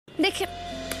দেখে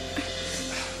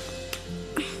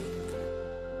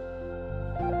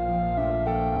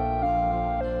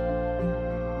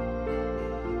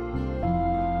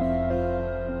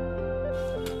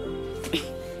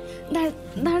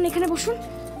দাঁড়ান, এখানে বসুন।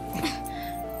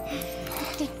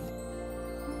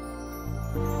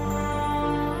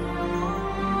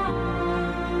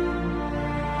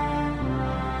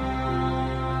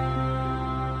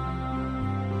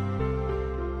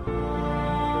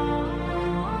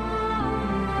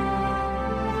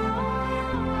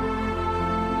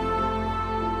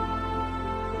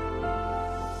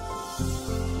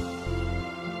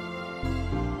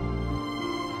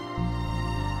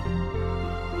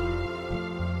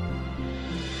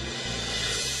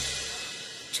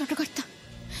 ছোট কর্তা,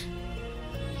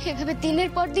 এভাবে দিনের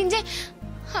পর দিন যে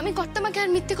আমি কর্তামাকে আর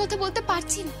মিথ্যে কথা বলতে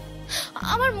পারছি না,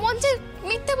 আমার মন যে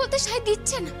মিথ্যে বলতে সায়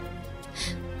দিচ্ছে না।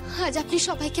 আজ আপনি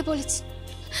সবাইকে বলেছেন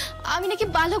আমি নাকি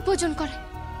বালক ভোজন করে,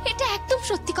 এটা একদম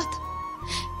সত্যি কথা।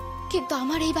 কিন্তু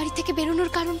আমার এই বাড়ি থেকে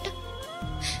বেরোনোর কারণটা,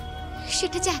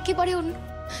 সেটা যে একেবারে অন্য।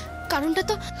 কারণটা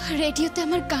তো রেডিওতে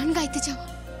আমার গান গাইতে যাওয়া।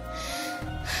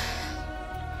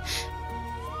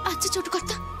 আচ্ছা ছোট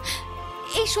কর্তা,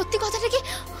 এই সত্যি কথাটা কি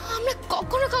আমরা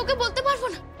কখনো কাউকে বলতে পারবো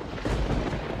না?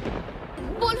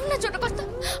 বলুন না ছোট কর্তা,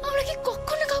 আমরা কি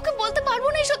কখনো কাউকে বলতে পারবো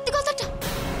না এই সত্যি কথাটা?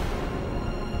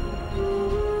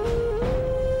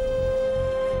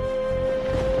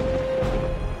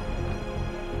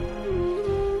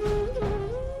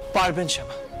 পারবেন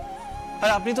শ্যামা। আর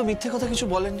আপনি তো মিথ্যে কথা কিছু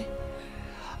বলেননি।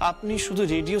 আপনি শুধু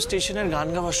রেডিও স্টেশনের গান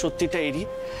গাওয়ার সত্যিটা এড়িয়ে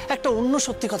একটা অন্য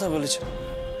সত্যি কথা বলেছেন।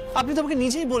 আপনি তো আমাকে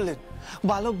নিজেই বললেন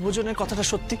বালক ভোজনের কথাটা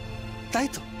সত্যি, তাই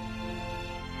তো?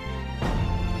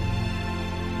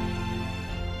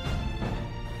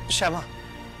 শ্যামা,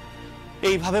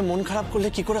 এইভাবে মন খারাপ করলে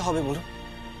কি করে হবে বলুন?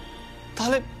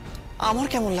 তাহলে আমার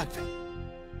কেমন লাগবে?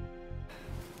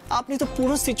 আপনি তো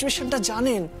পুরো সিচুয়েশনটা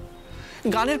জানেন।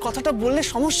 গানের কথাটা বললে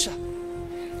সমস্যা,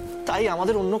 তাই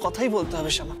আমাদের অন্য কথাই বলতে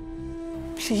হবে। শ্যামা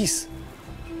প্লিজ,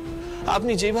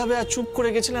 আপনি যেভাবে আর চুপ করে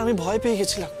গেছিলেন আমি ভয় পেয়ে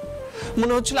গেছিলাম,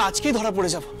 মনে হচ্ছিল আজকেই ধরা পড়ে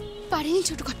যাব। পারিনি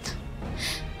ছোট কর্তা,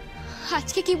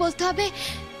 আজকে কি বলতে হবে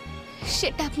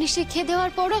সেটা আপনি শিখিয়ে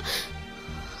দেওয়ার পরও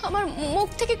আমার মুখ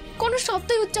থেকে কোনো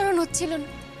শব্দই উচ্চারণ হচ্ছিল না।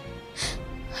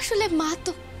 আসলে মা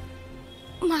তো,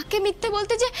 মাকে মিথ্যে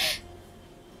বলতে যে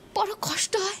বড়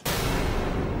কষ্ট হয়।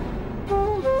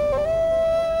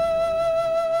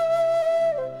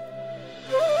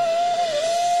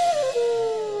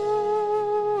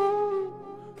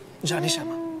 জানি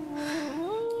শ্যামা,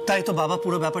 তাই তো বাবা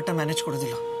পুরো ব্যাপারটা ম্যানেজ করে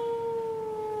দিল।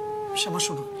 শ্যামা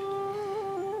শুনুন,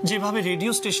 যেভাবে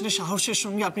রেডিও স্টেশনের সাহসের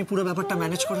সঙ্গে আপনি পুরো ব্যাপারটা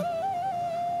ম্যানেজ করেন,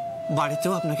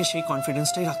 বাড়িতেও আপনাকে সেই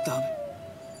কনফিডেন্সটাই রাখতে হবে।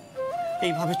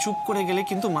 এইভাবে চুপ করে গেলে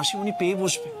কিন্তু মাসিমণি পেয়ে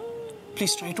বসবে।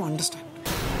 Please try to understand.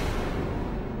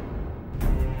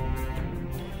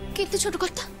 কিন্তু ছোট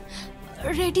কর্তা,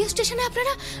 রেডিও স্টেশনে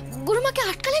আপনারা গুরুমাকে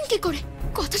আটকালেন কি করে?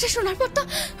 কথাটা শোনার পর তো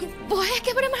ভয়ে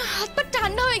একেবারে আমার হাত পা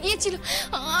ঠান্ডা হয়ে গিয়েছিল,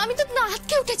 আমি তো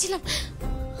আটকে উঠেছিলাম।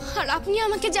 আর আপনি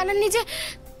আমাকে জানাননি যে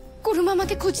গুরুমা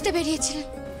আমাকে খুঁজতে বেরিয়েছিলেন।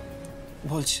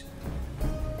 বলছি,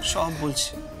 সব বলছি।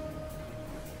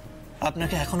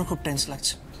 আপনাকে এখনো খুব টেন্স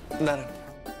লাগছে। দাঁড়ান,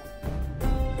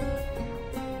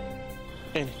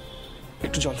 এই নিন,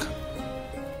 একটু জল খান।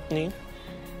 নিন।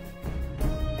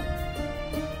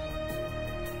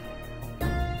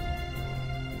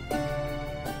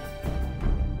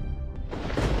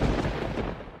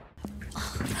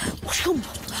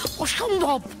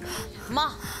 অসম্ভব। মা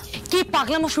কি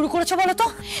পাগলামো শুরু করেছো বলো তো?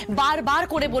 বারবার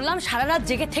করে বললাম সারা রাত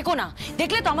জেগে থেকো না,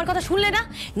 দেখলে তো আমার কথা শুনলে না।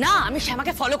 না, আমি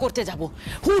শ্যামাকে ফলো করতে যাব।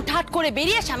 হুটহাট করে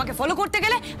বেরিয়ে শ্যামাকে ফলো করতে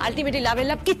গেলে আলটিমেটলি লাভের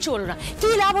লাভ কিচ্ছু হলো না। কি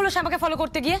লাভ হলো শ্যামাকে ফলো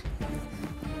করতে গিয়ে?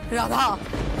 রাধা,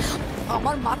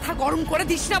 আমার মাথা গরম করে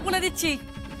দিস না বলে দিচ্ছি।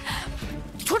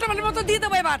 ছোট মানের মতো দিয়ে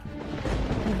দেবো এবার।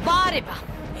 বারে বা,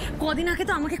 কদিন আগে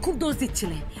তো আমাকে খুব দোষ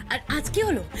দিচ্ছিলে, আর আজ কি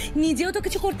হলো? নিজেও তো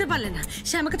কিছু করতে পারলে না,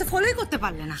 শ্যামাকে তো ফলোই করতে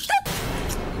পারলে না।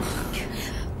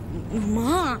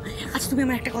 মা আচ্ছা তুমি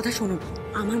আমার একটা কথা শোনো,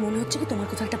 আমার মনে হচ্ছে কি তোমার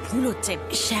কোথাও একটা ভুল হচ্ছে।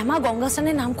 শ্যামা গঙ্গা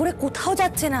স্নানের নাম করে কোথাও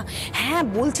যাচ্ছে না। হ্যাঁ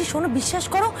বলছি শোনো, বিশ্বাস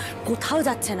করো, কোথাও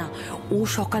যাচ্ছে না। ও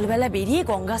সকালবেলা বেরিয়ে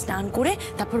গঙ্গা স্নান করে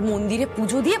তারপর মন্দিরে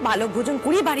পুজো দিয়ে বালক ভোজন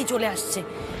করিয়ে বাড়ি চলে আসছে।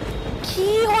 কি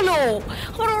হলো?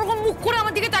 আমার ওরকম মুখ করে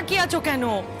আমার দিকে তাকিয়ে আছো কেন?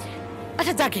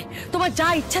 আচ্ছা যাকে তোমার যা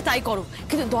ইচ্ছা তাই করো,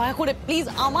 কিন্তু দয়া করে প্লিজ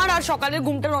আমার আর সকালের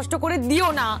ঘুমটা নষ্ট করে দিও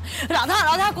না। রাধা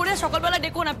রাধা করে সকালবেলা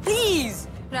ডেকো না প্লিজ।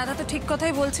 রাধা তো ঠিক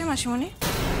কথাই বলছে মাসিমণি।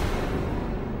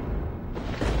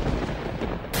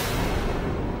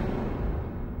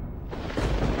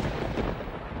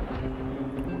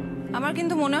 আমার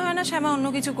কিন্তু মনে হয় না শ্যামা অন্য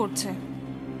কিছু করছে।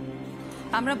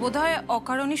 আমরা বোধহয়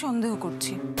অকারণই সন্দেহ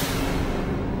করছি।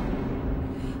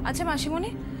 আচ্ছা মাসিমণি,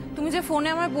 তুমি যে ফোনে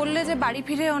আমায় বললে যে বাড়ি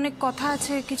ফিরে অনেক কথা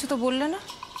আছে, কিছু তো বললে না?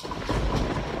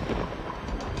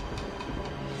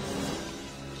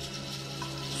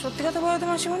 সত্যি কথা বলো তো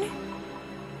মাসিমণি,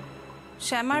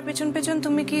 শ্যামার পেছন পেছন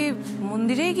তুমি কি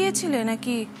মন্দিরেই গিয়েছিলে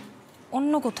নাকি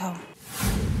অন্য কোথাও?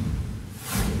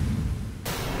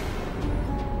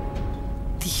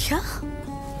 দিশা,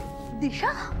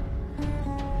 দিশা,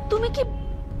 তুমি কি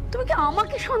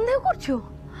আমাকে সন্দেহ করছো?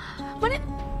 মানে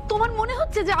তোমার মনে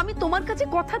হচ্ছে যে আমি তোমার কাছে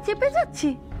কথা চেপে যাচ্ছি?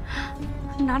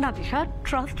 না না দিশা,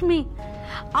 ট্রাস্ট মি,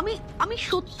 আমি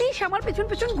সত্যিই শ্যামার পেছন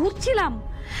পেছন ঘুরছিলাম।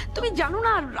 তুমি জানো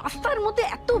না, রাস্তার মধ্যে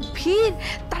এত ভিড়,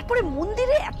 তারপরে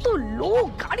মন্দিরে এত লোক,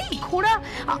 গাড়ি ঘোড়া,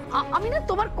 আমি না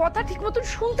তোমার কথা ঠিক মতন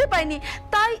শুনতে পাইনি,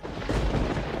 তাই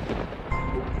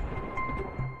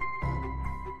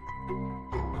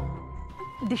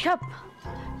দিশা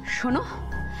শোনো,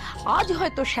 আজ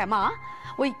হয়তো শ্যামা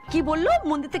ওই কি বললো,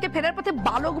 মন্দির থেকে ফেরার পথে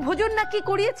বালক ভোজন না কি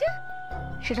করিয়েছে,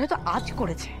 সেটা হয়তো আজ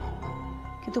করেছে,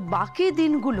 কিন্তু বাকি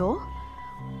দিনগুলো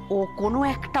ও কোনো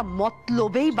একটা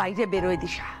মতলবেই বাইরে বেরোয়।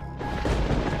 দিশা,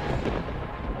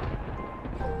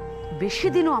 বেশি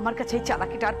দিনও আমার কাছে এই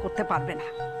চালাকিটা আর করতে পারবে না।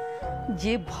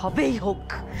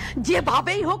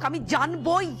 যেভাবেই হোক আমি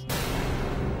জানবই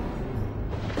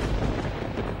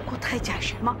কোথায় যায়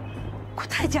শ্যামা,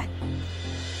 কোথায় যায়।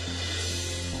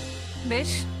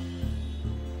 বেশ,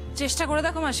 চেষ্টা করে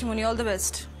দেখো মাসিমণি, অল দ্য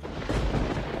বেস্ট।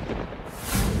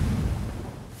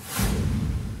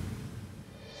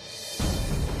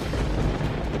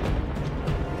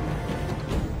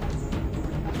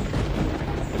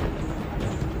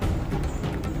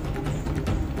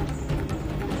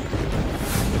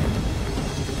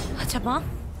 আচ্ছা মা,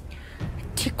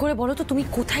 ঠিক করে বলো তো তুমি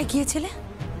কোথায় গিয়েছিলে?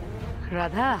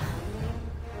 রাধা,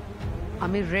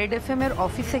 আমি রেড এফএম এর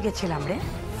অফিসে গেছিলাম রে।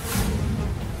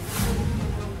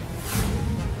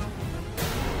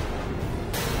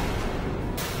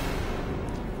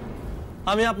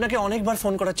 আমি আপনাকে অনেকবার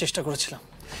ফোন করার চেষ্টা করেছিলাম,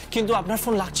 কিন্তু আপনার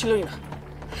ফোন লাগছিলই না।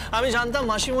 আমি জানতাম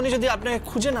মাসিমণি যদি আপনাকে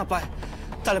খুঁজে না পায়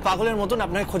তাহলে পাগলের মতন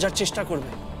আপনাকে খোঁজার চেষ্টা করবে,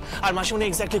 আর মাসিমণি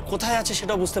এক্স্যাক্টলি কোথায় আছে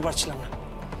সেটাও বুঝতে পারছিলাম না।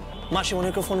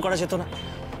 মাসিমণিকে ফোন করা যেত না,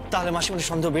 তাহলে মাসিমণির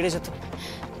সন্দেহ বেড়ে যেত।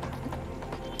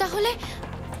 তাহলে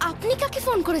আপনি কাকে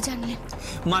ফোন করে জানলেন?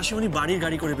 মাসিমণি বাড়ির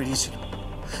গাড়ি করে বেরিয়েছিল,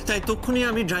 তাই তক্ষুনি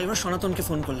আমি ড্রাইভার সনাতনকে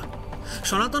ফোন করলাম।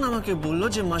 সনাতন আমাকে বলল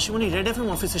যে মাসিমণি রেড এফএম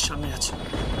অফিসের সামনে আছে।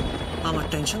 আমার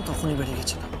টেনশন তখনই বেড়ে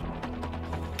গেছিল।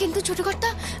 কিন্তু ছোটকর্তা,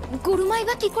 গুরুমাই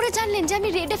বা কি করে জানলেন যে আমি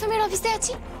রেড এফএম এর অফিসে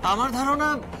আছি? আমার ধারণা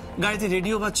গাড়িতে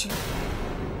রেডিও বাজছিল,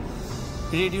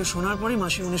 রেডিও শোনার পরই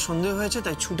মাসিমণির সন্দেহ হয়েছে,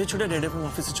 তাই ছুটে ছুটে রেড এফএম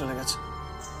অফিসে চলে গেছে।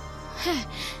 হ্যাঁ,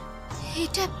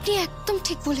 এটা আপনি একদম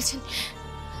ঠিক বলেছেন,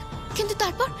 কিন্তু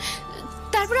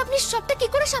তারপর আপনি সবটা কি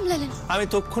করে সামলালেন? আমি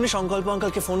তক্ষুনি সংকল্প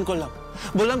আঙ্কেলকে ফোন করলাম,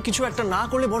 বললাম কিছু একটা না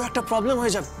করলে বড় একটা প্রবলেম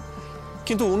হয়ে যাবে,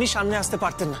 কিন্তু উনি সামনে আসতে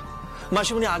পারতেন না।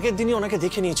 মাসিমণি আগের দিনই ওনাকে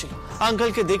দেখে নিয়েছিল,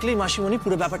 আঙ্কেলকে দেখলেই মাসিমণি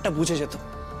পুরো ব্যাপারটা বুঝে যেত,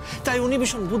 তাই উনি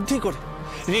ভীষণ বুদ্ধি করে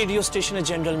রেডিও স্টেশনের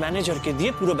জেনারেল ম্যানেজারকে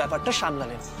দিয়ে পুরো ব্যাপারটা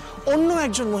সামলালেন, অন্য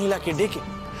একজন মহিলাকে ডেকে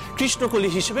কৃষ্ণকলি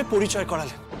হিসেবে পরিচয়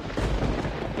করালেন।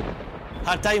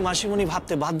 আর তাই মাসিমণি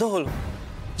ভাবতে বাধ্য হলো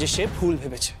যে সে ভুল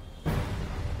ভেবেছে।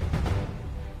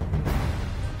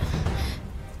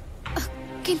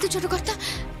 কিন্তু ছোটকর্তা,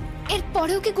 এর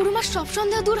পরেও কি গুরুমার সব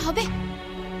সন্দেহ দূর হবে?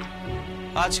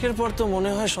 আজকের পর তো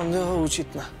মনে হয় সন্দেহ হওয়া উচিত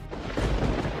না।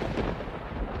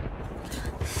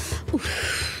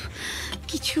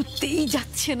 কিছুতেই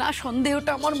যাচ্ছে না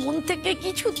সন্দেহটা, আমার মন থেকে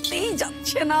কিছুতেই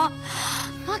যাচ্ছে না।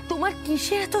 মা, তোমার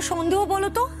কিসে এত সন্দেহ বলো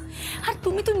তো? আর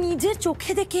তুমি তো নিজের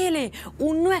চোখে দেখে এলে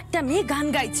অন্য একটা মেয়ে গান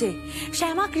গাইছে,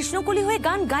 শ্যামা কৃষ্ণকলি হয়ে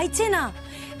গান গাইছে না,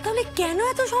 তাহলে কেন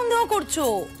এত সন্দেহ করছো?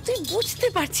 তুই বুঝতে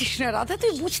পারছিস না রাধা,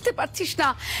 তুই বুঝতে পারছিস না,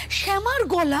 শ্যামার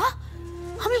গলা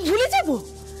আমি ভুলে যাব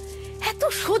এত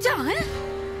সোজা? হ্যাঁ,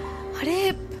 আরে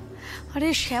আরে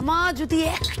শ্যামা যদি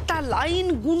একটা লাইন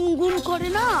গুনগুন করে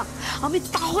না, আমি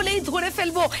তাহলেই ধরে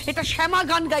ফেলবো এটা শ্যামা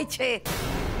গান গাইছে।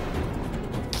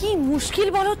 কি মুশকিল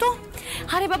বলো তো?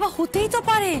 আরে বাবা, হতেই তো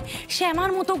পারে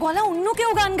শ্যামার মতো গলা অন্য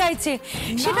কেউ গান গাইছে।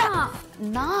 সেটা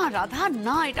না রাধা,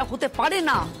 না, এটা হতে পারে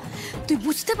না। তুই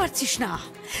বুঝতে পারছিস না,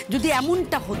 যদি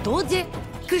এমনটা হতো যে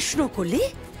কৃষ্ণকলি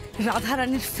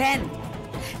রাধারানীর ফ্যান,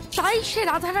 তাই সে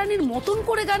রাধারানীর মতন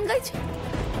করে গান গাইছে,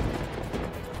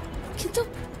 কিন্তু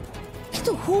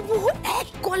কিন্তু হুবহু এক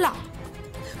গলা,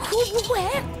 হুবহু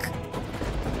এক,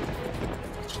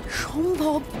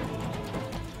 সম্ভব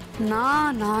না।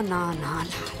 না না না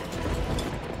না,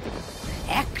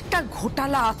 একটা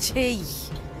ঘোটালা আছেই।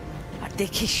 আর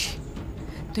দেখিস,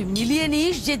 তুই মিলিয়ে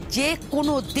নিস যে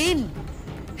কোনো দিন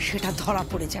সেটা ধরা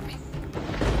পড়ে যাবে।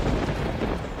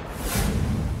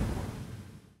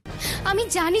 আমি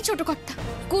জানি ছোটকর্তা,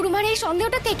 গুরুমার এই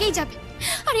সন্দেহটা থেকেই যাবে,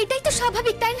 আর এটাই তো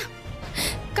স্বাভাবিক, তাই না?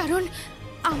 কারণ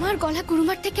আমার গলা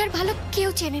গুরুমার থেকে আর ভালো কেউ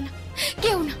চেনে না,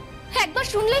 কেউ না। একবার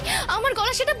শুনলেই আমার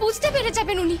গলা সেটা বুঝতে পেরে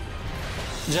যাবেন উনি।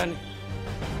 জানি,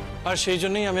 আর সেই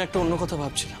জন্যই আমি একটা অন্য কথা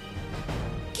ভাবছিলাম।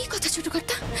 কি কথা ছোট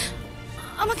কর্তা,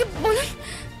 আমাকে বলুন।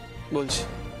 বলছি,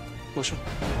 বসুন।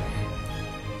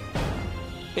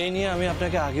 এই নিয়ে আমি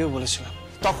আপনাকে আগেও বলেছিলাম,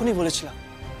 তখনই বলেছিলাম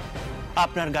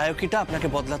আপনার গায়কিটা আপনাকে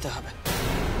বদলাতে হবে।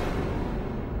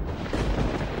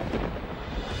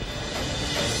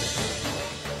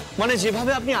 মানে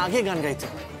যেভাবে আপনি আগে গান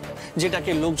গাইতেন,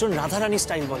 যেটাকে লোকজন রাধারানী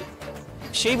স্টাইল বলে,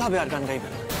 সেইভাবে আর গান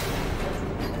গাইবেন না।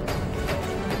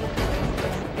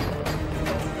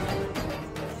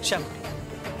 শ্যামা,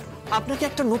 আপনাকে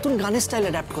একটা নতুন গানের স্টাইল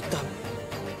অ্যাডাপ্ট করতে হবে।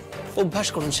 অভ্যাস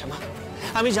করুন শ্যামা,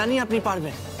 আমি জানি আপনি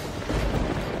পারবেন,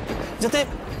 যাতে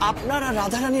আপনার আর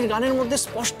রাধারানীর গানের মধ্যে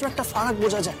স্পষ্ট একটা ফারাক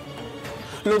বোঝা যায়।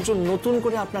 লোকজন নতুন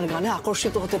করে আপনার গানে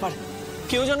আকর্ষিত হতে পারে,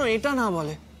 কেউ যেন এটা না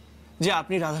বলে যে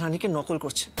আপনি রাধারানীকে নকল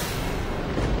করছেন।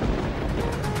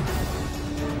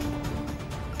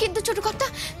 কিন্তু ছোট কর্তা,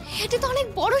 এটা তো অনেক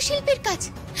বড় শিল্পীর কাজ।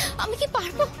 আমি কি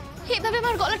পারবো এভাবে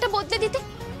আমার গলাটা বদলে দিতে?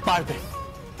 পারবে,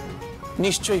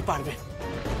 নিশ্চয়ই পারবে।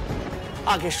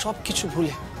 আগে সবকিছু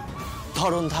ভুলে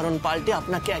ধরন ধারণ পাল্টে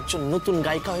আপনাকে একজন নতুন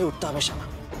গায়িকা হয়ে উঠতে হবে শ্যামা।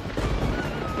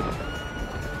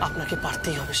 আপনাকে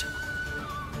পারতেই হবে শ্যামা,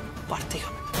 পারতেই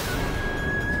হবে।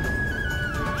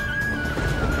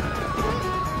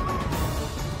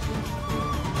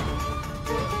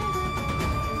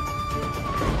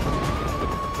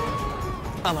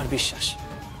 আমার বিশ্বাস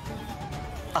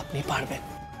আপনি পারবেন।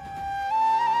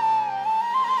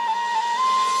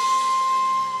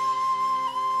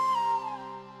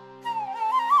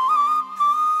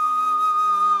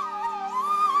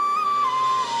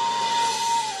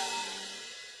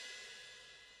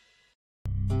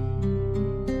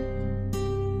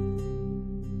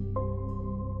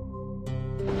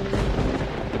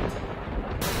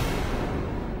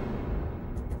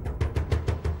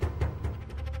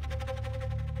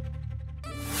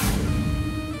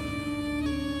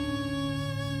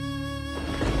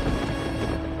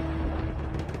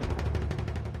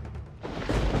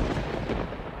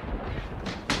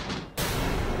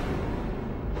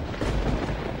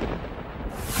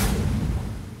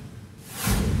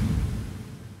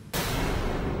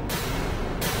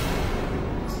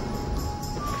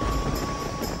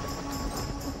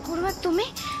 তুমি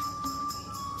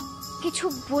কিছু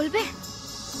বলবে?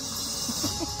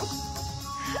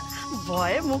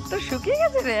 ভয়ে মুখ তো শুকিয়ে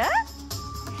গেছে রে।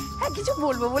 হ্যাঁ, কিছু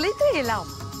বলবো বলেই তো এলাম।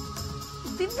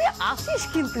 দিব্যি আসিস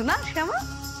কিন্তু না শ্যামা?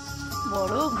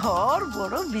 বড় ঘর,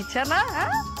 বড় বিছানা,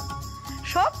 হ্যাঁ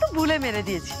সব তো ভুলে মেরে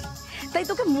দিয়েছি, তাই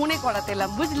তোকে মনে করাতে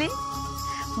এলাম, বুঝলি?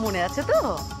 মনে আছে তো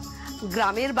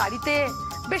গ্রামের বাড়িতে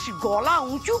বেশ গলা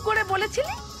উঁচু করে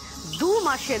বলেছিলি 2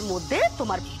 মাসের মধ্যে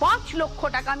তোমার 5 লক্ষ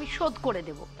টাকা আমি শোধ করে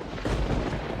দেব।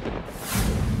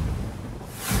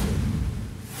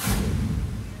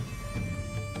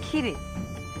 খিরে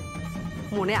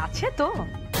মনে আছে তো?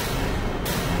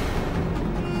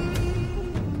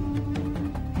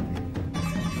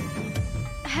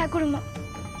 হ্যাঁ গুরুমা,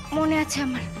 মনে আছে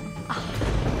আমার।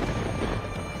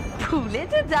 ভুলে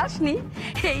যে যাসনি,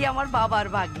 এই আমার বাবার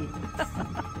ভাগ্য।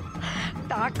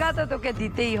 টাকা তো তোকে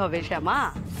দিতেই হবে শ্যামা।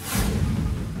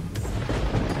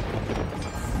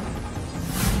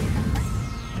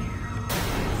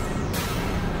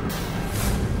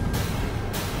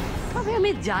 তবে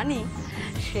আমি জানি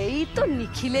সেই তো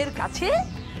নিখিলের কাছে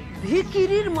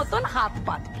ভিখিরির মতন হাত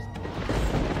পাতবি,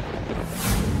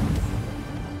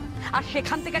 আর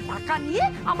সেখান থেকে টাকা নিয়ে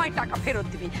আমায় টাকা ফেরত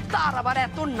দিবি। তার আবার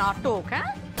এত নাটক? হ্যাঁ,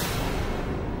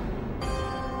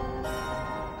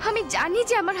 আমি জানি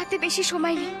যে আমার হাতে বেশি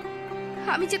সময় নেই।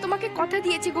 আমি যে তোমাকে কথা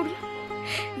দিয়েছি গুরু,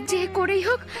 যে করেই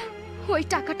হোক ওই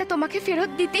টাকাটা তোমাকে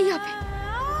ফেরত দিতেই হবে।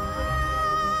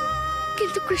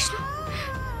 কিন্তু কৃষ্ণ,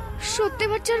 সত্যি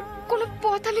বাচ্চার কোনো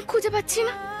পথ আমি খুঁজে পাচ্ছি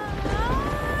না।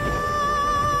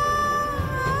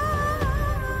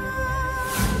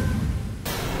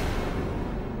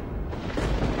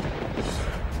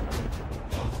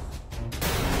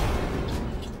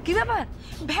 কি ব্যাপার?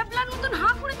 ভ্যাবলার মতন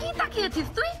হাঁ করে কি তাকিয়েছিস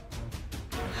তুই?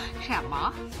 শ্যামা,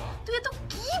 তুই তো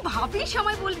কি ভাবিস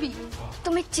আমায় বলবি?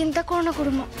 তুমি চিন্তা করো না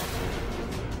গুরুমা,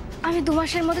 আমি 2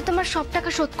 মাসের মধ্যে তোমার সব টাকা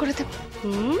শোধ করে দেব।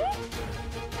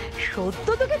 শোধ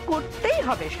তো তোকে করতেই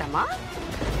হবে শ্যামা।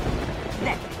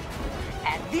 দেখ,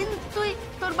 একদিন তুই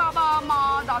তোর বাবা মা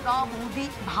দাদা বৌদি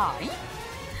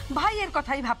ভাইয়ের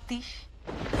কথাই ভাবতিস,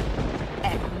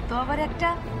 এখন তো আবার একটা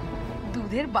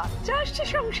দুধের বাচ্চা আসছে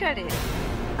সংসারে।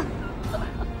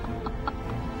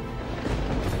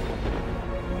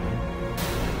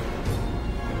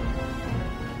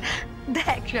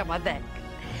 দেখ শ্যামা, দেখ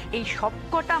এই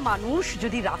সবকটা মানুষ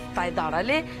যদি রাস্তায়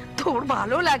দাঁড়ালে তোর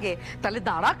ভালো লাগে তাহলে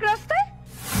দাঁড়াক রাস্তায়।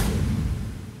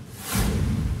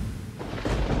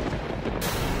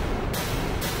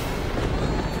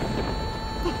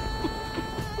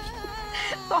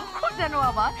 তখন যেন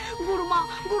আবার গুরুমা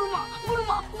গুরুমা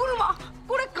গুরুমা গুরুমা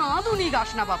করে কাঁদুনি গাস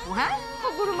না বাপু। হ্যাঁ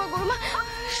গুরুমা গুরুমা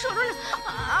শোনো না,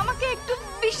 আমাকে একটু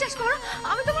বিশ্বাস করো,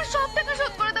 আমি তোমার সব টাকা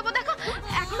শোধ করে দেবো। দেখো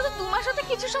এখনো তো 2 মাস হতে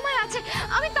কিছু সময় আছে,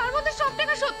 আমি তার মধ্যে সব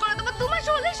টাকা শোধ করে দেবো। 2 মাস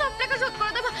হলেই সব টাকা শোধ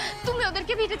করে দেবো। তুমি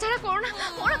ওদেরকে ভিটে ছাড়া করো না,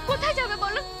 ওরা কোথায় যাবে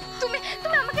বলো? তুমি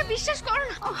তুমি আমাকে বিশ্বাস করো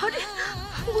না। আরে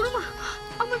গুরুমা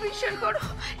আমার বিশ্বাস করো,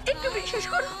 একটু বিশ্বাস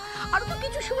করো, আর তো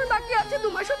কিছু সময় বাকি আছে 2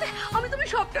 মাস হতে, আমি তুমি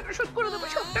সব টাকা শোধ করে দেবো।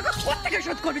 সব টাকা কত টাকা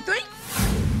শোধ করবি তুই?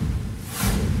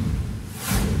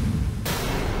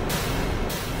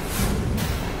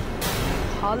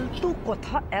 ফালতু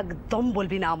কথা একদম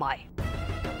বলবি না আমায়।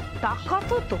 টাকা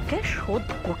তো তোকে শোধ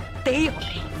করতেই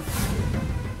হবে।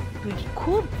 তুই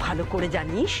খুব ভালো করে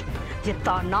জানিস যে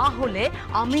তা না হলে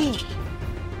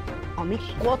আমি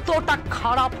কতটা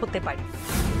খারাপ হতে পারি।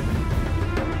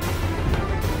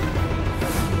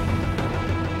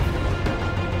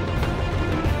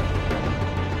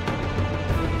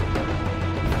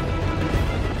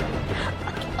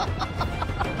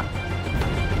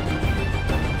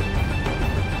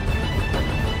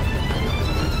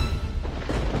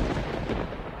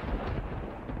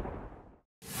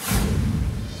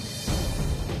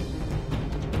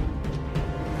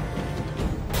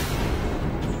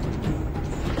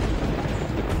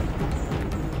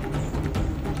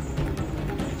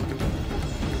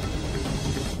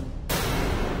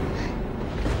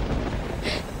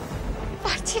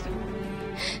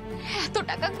 এত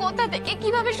টাকা কোথা থেকে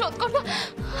কিভাবে শোধ করবো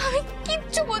আমি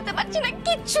কিচ্ছু বলতে পারছি না,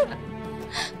 কিচ্ছু না।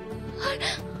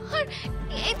 আর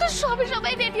এই তো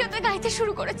সবাই রেডিওতে গাইতে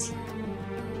শুরু করেছি।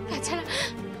 তাছাড়া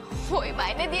ওই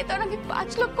মাইনে দিয়ে তো আমি 5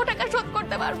 লক্ষ টাকা শোধ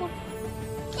করতে পারবো।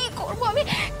 কি করবো আমি?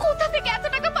 কোথা থেকে এত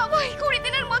টাকা পাবো এই 20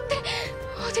 দিনের মধ্যে?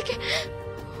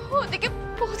 ওদিকে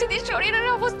প্রতিদিন শরীরের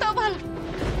অবস্থাও ভালো।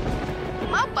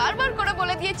 মা বারবার করে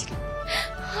বলে দিয়েছিল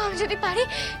আমি যদি পারি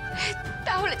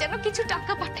তাহলে যেন কিছু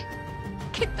টাকা পাঠায়,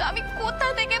 কিন্তু আমি কোথা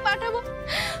থেকে পাঠাবো?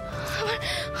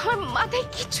 আমার মাথায়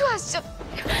কিছু আসছে।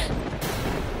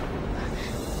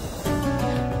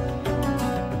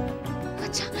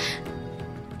 আচ্ছা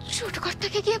ছোট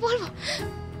কর্তাকে গিয়ে বলবো,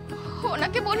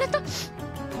 ওনাকে বললে তো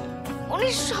উনি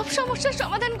সব সমস্যার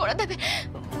সমাধান করে দেবে।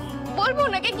 বলবো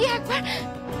ওনাকে গিয়ে একবার।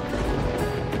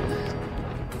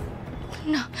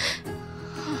 না,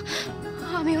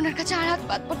 আমি ওনার কাছে আর হাত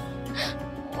পাতবো না।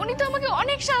 উনি তো আমাকে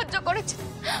অনেক সাহায্য করেছে,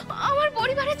 আমার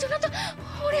পরিবারের জন্য তো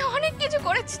উনি অনেক কিছু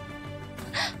করেছে।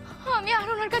 আমি আর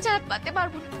ওনার কাছে হাত পাততে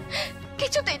পারবো না,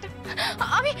 কিছুতেই না।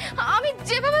 আমি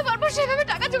যেভাবে পারবো সেভাবে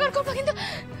টাকা জোগাড় করবো, কিন্তু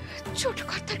ছোট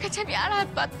কর্তার কাছে আমি আর হাত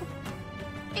পাতবো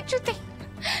কিছুতেই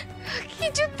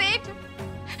কিছুতেই।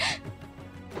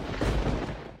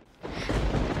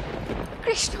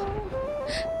 কৃষ্ণ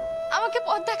আমাকে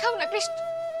পথ দেখাও না কৃষ্ণ,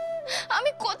 আমি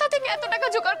কোথা থেকে এত টাকা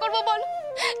জোগাড় করবো বলো?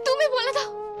 তুমি বলে দাও।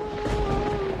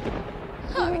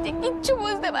 আমি যে কিচ্ছু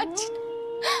বুঝতে পারছি না,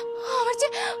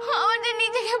 আমার যে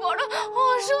নিজেকে বড়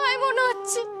অসহায় মনে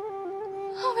হচ্ছে।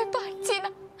 আমি পারছি না,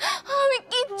 আমি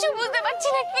কিচ্ছু বুঝতে পারছি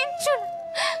না, কিচ্ছু না,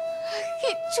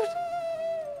 কিচ্ছু না।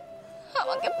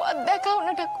 আমাকে পথ দেখাও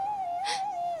না ঠাকুর,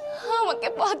 আমাকে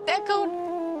পথ দেখাও না।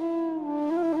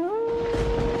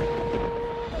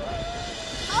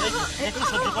 একটু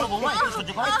সহ্য করো বৌমা, একটু সহ্য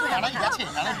করো। একটু নানাই গেছে,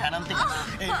 নানাই ভ্যান আনতে গেছে।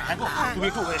 হ্যাঁ গো, তুমি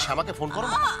একটু শ্যামাকে ফোন করো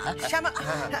না। শ্যামা,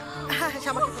 হ্যাঁ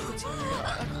শ্যামাকে ফোন করছি।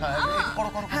 করো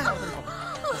করো, তাড়াতাড়ি করো।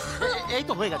 এই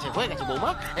তো হয়ে গেছে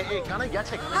বৌমা, এই কানাই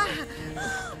গেছে।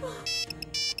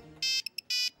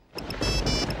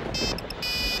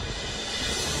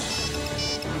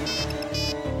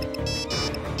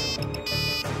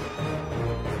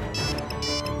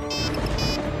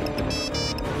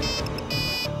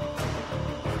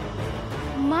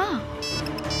 মা,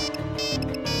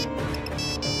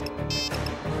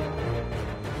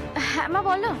 হ্যাঁ মা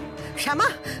বলো। শ্যামা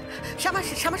শ্যামা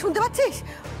শ্যামা শুনতে পাচ্ছিস?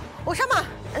 ও শ্যামা।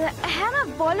 হ্যাঁ মা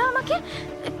বলো, আমাকে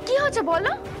কি হয়েছে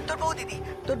বলো।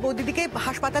 তোর বৌদিদিকে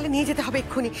হাসপাতালে নিয়ে যেতে হবে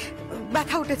এক্ষুনি,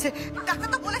 ব্যথা উঠেছে। ডাক্তার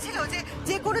তো বলেছিল যে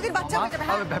যে কোনোদিন বাচ্চা হয়ে যাবে।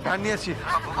 ভ্যান নিয়ে এসছি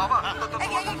বাবা।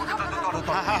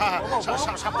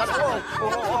 সাবধানে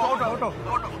ওটো।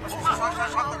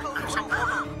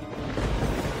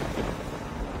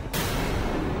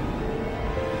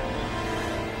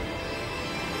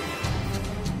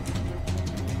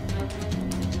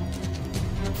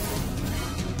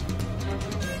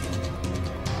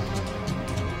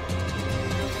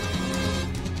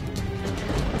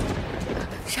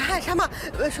 হ্যাঁ শ্যামা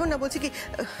শোন না, বলছি কি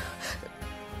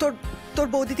তোর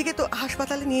তোর বৌদিদিকে তো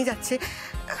হাসপাতালে নিয়ে যাচ্ছে।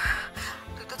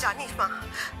 তুই তো জানিস মা,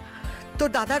 তোর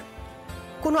দাদার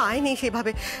কোনো আয় নেই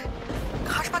সেভাবে,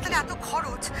 হাসপাতালে এত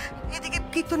খরচ, এদিকে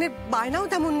কীর্তনের বায়নাও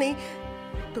তেমন নেই।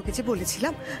 তোকে যে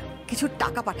বলেছিলাম কিছু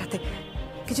টাকা পাঠাতে,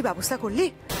 কিছু ব্যবস্থা করলি?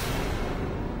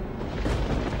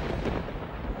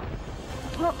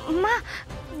 মা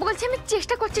বলছি আমি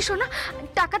চেষ্টা করছি, শোনো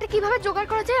টাকাটা কিভাবে জোগাড়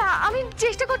করা যায় আমি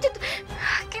চেষ্টা করছি,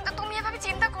 কিন্তু তুমি এভাবে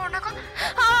চিন্তা করো না,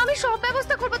 আমি সব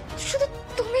ব্যবস্থা করবো, শুধু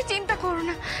তুমি চিন্তা করো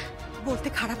না। বলতে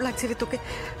খারাপ লাগছে রে তোকে,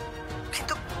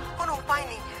 কিন্তু কোনো উপায়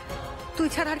নেই। তুই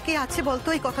ছাড়া আর কে আছে বলতো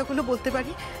এই কথাগুলো বলতে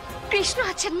পারি? কৃষ্ণ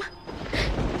আছেন মা,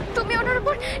 তুমি ওনার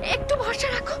উপর একটু ভরসা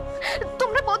রাখো।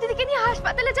 তোমরা বৌদিদিকে নিয়ে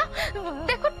হাসপাতালে যাও,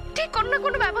 দেখো ঠিক কোনো না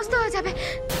কোনো ব্যবস্থা হয়ে যাবে।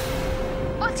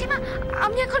 বলছি মা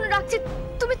আমি এখন রাখছি,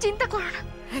 তুমি চিন্তা করো না।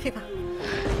 হ্যাঁ রে মা।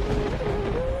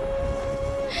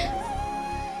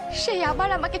 সেই আবার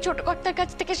আমাকে ছোট কর্তার কাছ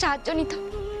থেকে সাহায্য নিত।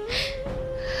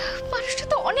 মানুষটা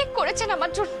তো অনেক করেছেন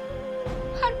আমার জন্য,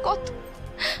 আর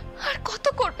কত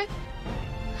করবে।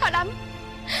 আর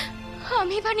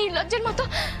আমি বা নির্লজ্জের মতো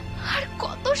আর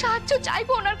কত সাহায্য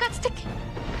চাইবো ওনার কাছ থেকে।